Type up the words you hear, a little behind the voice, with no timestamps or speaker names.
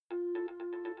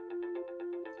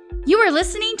You are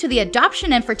listening to the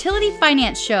Adoption and Fertility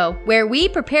Finance Show, where we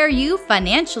prepare you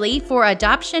financially for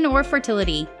adoption or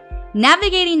fertility.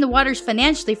 Navigating the waters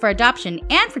financially for adoption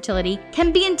and fertility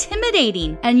can be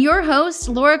intimidating, and your host,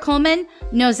 Laura Coleman,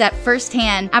 knows that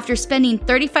firsthand after spending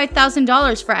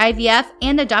 $35,000 for IVF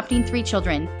and adopting 3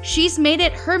 children. She's made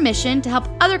it her mission to help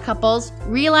other couples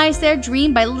realize their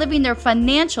dream by living their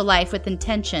financial life with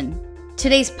intention.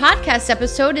 Today's podcast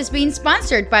episode is being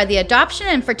sponsored by the Adoption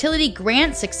and Fertility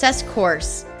Grant Success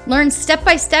Course. Learn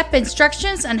step-by-step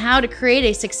instructions on how to create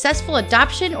a successful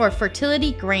adoption or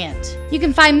fertility grant. You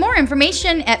can find more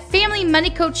information at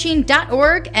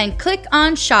FamilyMoneyCoaching.org and click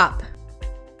on Shop.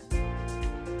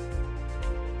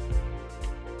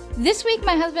 This week,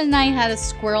 my husband and I had a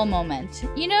squirrel moment.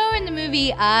 You know in the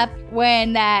movie Up,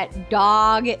 when that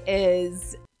dog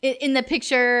is in the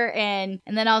picture and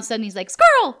then all of a sudden he's like,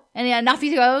 squirrel! And off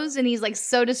he goes and he's like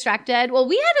so distracted. Well,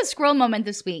 we had a squirrel moment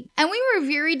this week and we were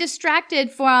very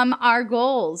distracted from our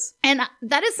goals. And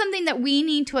that is something that we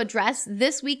need to address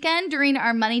this weekend during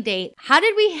our money date. How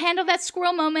did we handle that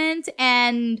squirrel moment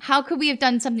and how could we have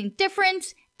done something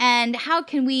different? And how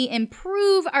can we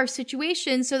improve our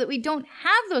situation so that we don't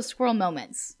have those squirrel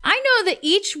moments? I know that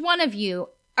each one of you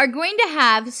are going to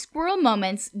have squirrel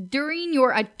moments during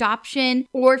your adoption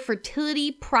or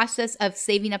fertility process of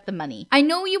saving up the money. I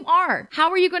know you are. How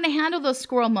are you going to handle those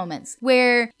squirrel moments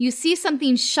where you see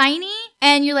something shiny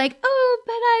and you're like, oh,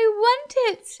 but I want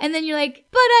it. And then you're like,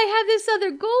 but I have this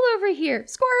other goal over here,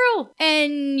 squirrel,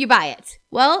 and you buy it.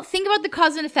 Well, think about the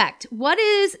cause and effect.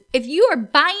 If you are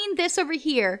buying this over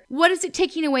here, what is it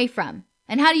taking away from?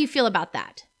 And how do you feel about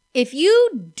that? If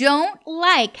you don't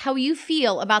like how you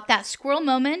feel about that squirrel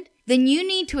moment, then you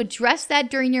need to address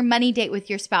that during your money date with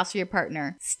your spouse or your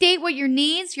partner. State what your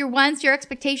needs, your wants, your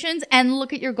expectations, and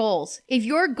look at your goals. If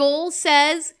your goal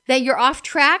says that you're off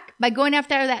track by going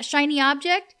after that shiny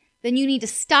object, then you need to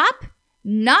stop,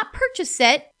 not purchase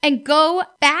it, and go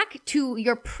back to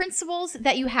your principles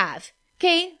that you have.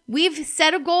 Okay, we've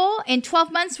set a goal. In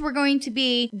 12 months, we're going to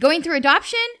be going through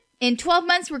adoption. In 12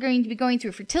 months, we're going to be going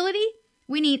through fertility.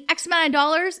 We need X amount of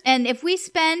dollars, and if we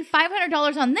spend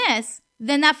 $500 on this,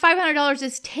 then that $500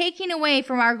 is taking away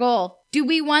from our goal. Do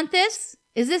we want this?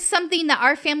 Is this something that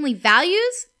our family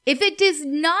values? If it is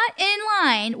not in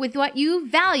line with what you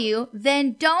value,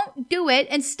 then don't do it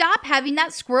and stop having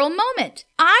that squirrel moment.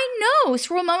 I know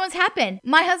squirrel moments happen.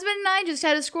 My husband and I just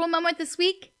had a squirrel moment this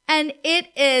week. And it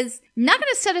is not going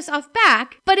to set us off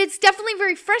back, but it's definitely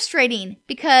very frustrating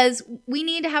because we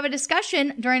need to have a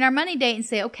discussion during our money date and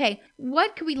say, okay,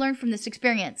 what could we learn from this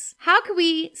experience? How could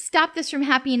we stop this from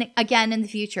happening again in the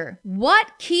future?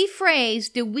 What key phrase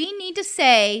do we need to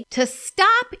say to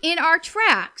stop in our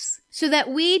tracks so that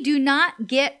we do not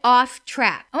get off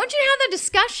track? I want you to have that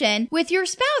discussion with your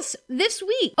spouse this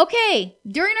week. Okay,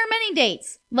 during our money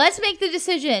dates, let's make the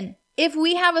decision. If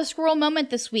we have a squirrel moment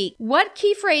this week, what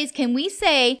key phrase can we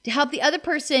say to help the other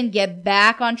person get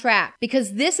back on track?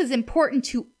 Because this is important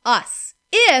to us.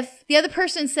 If the other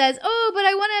person says, oh, but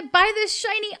I want to buy this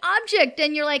shiny object,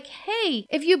 and you're like, hey,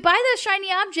 if you buy that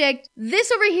shiny object,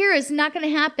 this over here is not going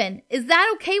to happen. Is that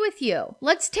okay with you?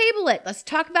 Let's table it. Let's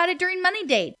talk about it during money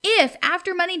date. If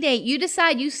after money date you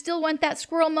decide you still want that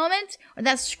squirrel moment or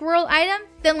that squirrel item,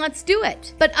 then let's do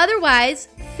it. But otherwise,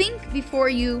 think before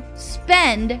you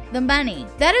spend the money.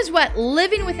 That is what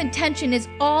living with intention is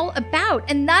all about,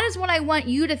 and that is what I want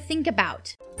you to think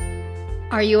about.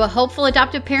 Are you a hopeful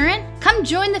adoptive parent? Come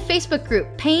join the Facebook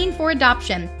group, Paying for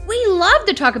Adoption. We love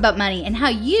to talk about money and how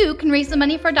you can raise the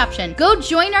money for adoption. Go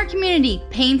join our community,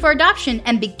 Paying for Adoption,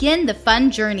 and begin the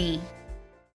fun journey.